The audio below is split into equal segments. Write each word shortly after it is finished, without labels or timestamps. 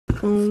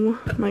Oh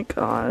my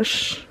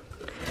gosh.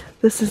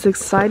 This is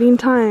exciting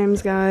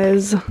times,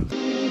 guys.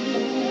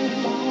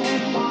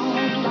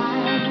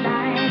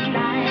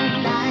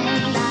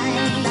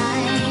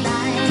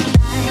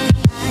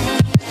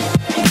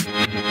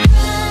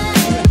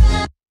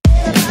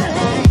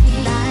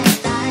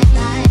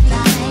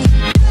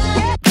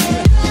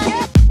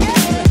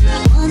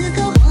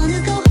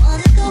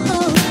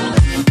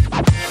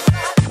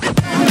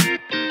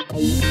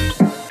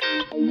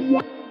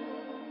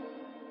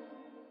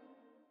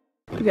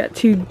 We got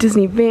 2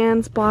 Disney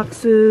Vans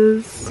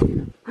boxes.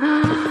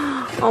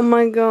 Oh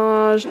my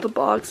gosh, the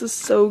box is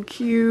so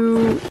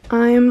cute.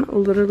 I'm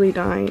literally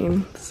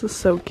dying. This is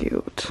so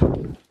cute.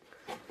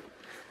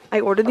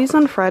 I ordered these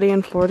on Friday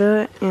in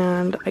Florida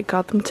and I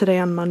got them today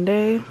on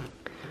Monday,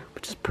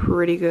 which is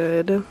pretty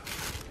good.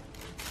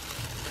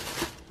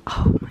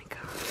 Oh my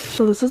gosh.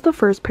 So this is the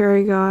first pair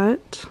I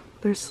got.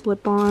 They're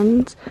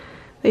slip-ons.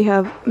 They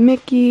have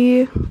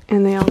Mickey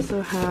and they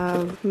also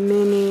have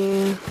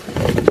Minnie.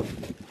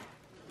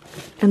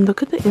 And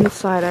look at the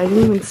inside, I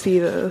didn't even see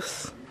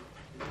this.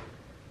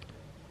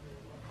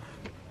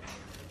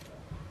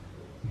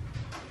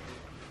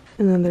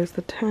 And then there's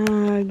the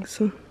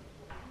tags.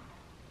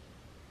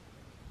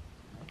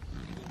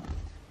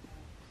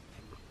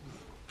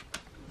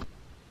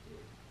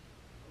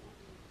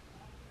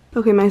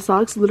 Okay, my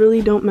socks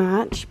literally don't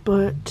match,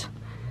 but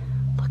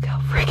look how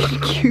freaking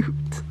cute.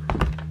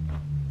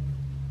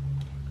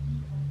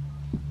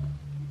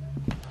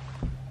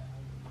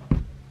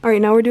 Alright,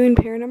 now we're doing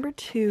pair number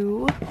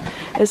 2.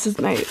 This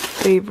is my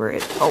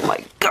favorite. Oh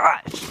my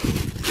gosh.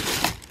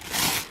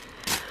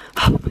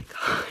 Oh my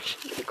gosh,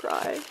 I'm gonna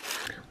cry.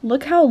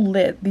 Look how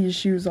lit these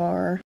shoes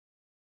are.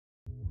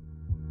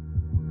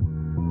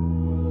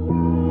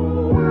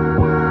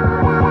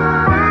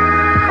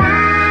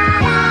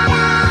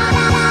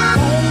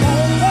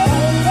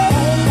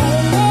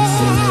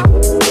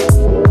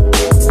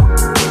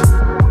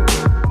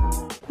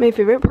 My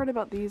favorite part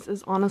about these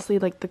is honestly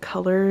like the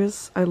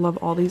colors. I love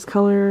all these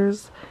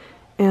colors,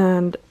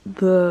 and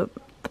the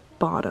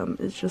bottom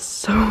is just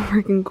so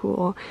freaking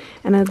cool,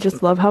 and I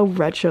just love how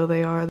retro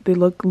they are. They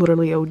look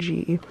literally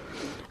OG.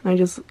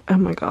 Oh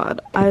my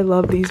god, I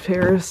love these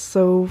pairs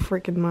so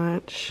freaking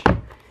much.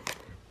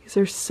 These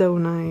are so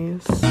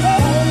nice.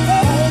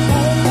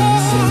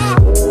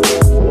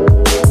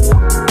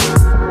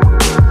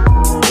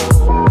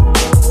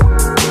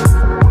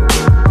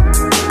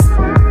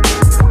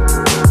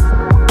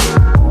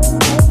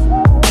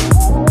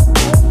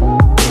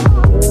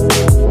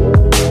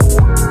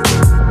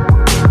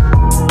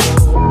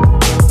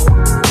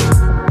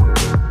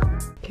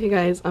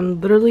 Guys, I'm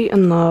literally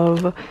in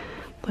love.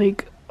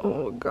 Like,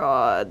 oh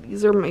god,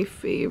 these are my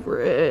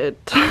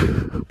favorite.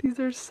 These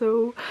are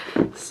so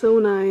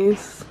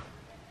nice.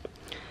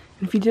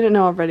 And if you didn't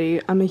know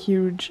already, I'm a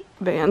huge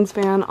Vans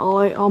fan.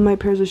 All my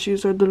pairs of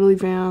shoes are literally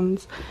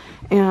Vans.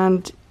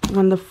 And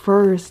when the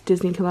first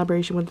Disney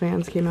collaboration with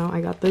Vans came out,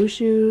 I got those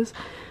shoes,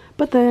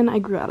 but then I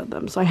grew out of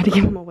them, so I had to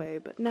give them away.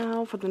 But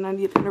now for the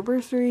 90th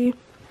anniversary,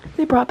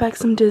 they brought back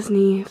some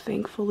Disney,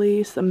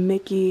 thankfully, some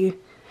Mickey.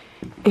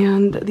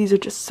 And these are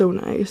just so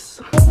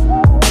nice.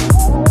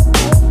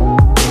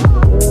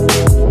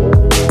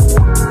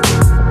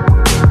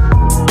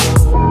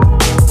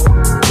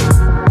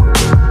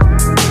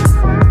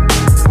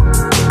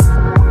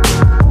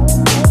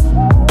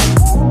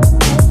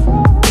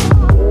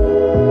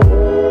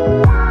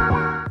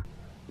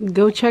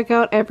 Go check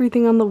out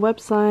everything on the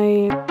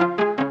website.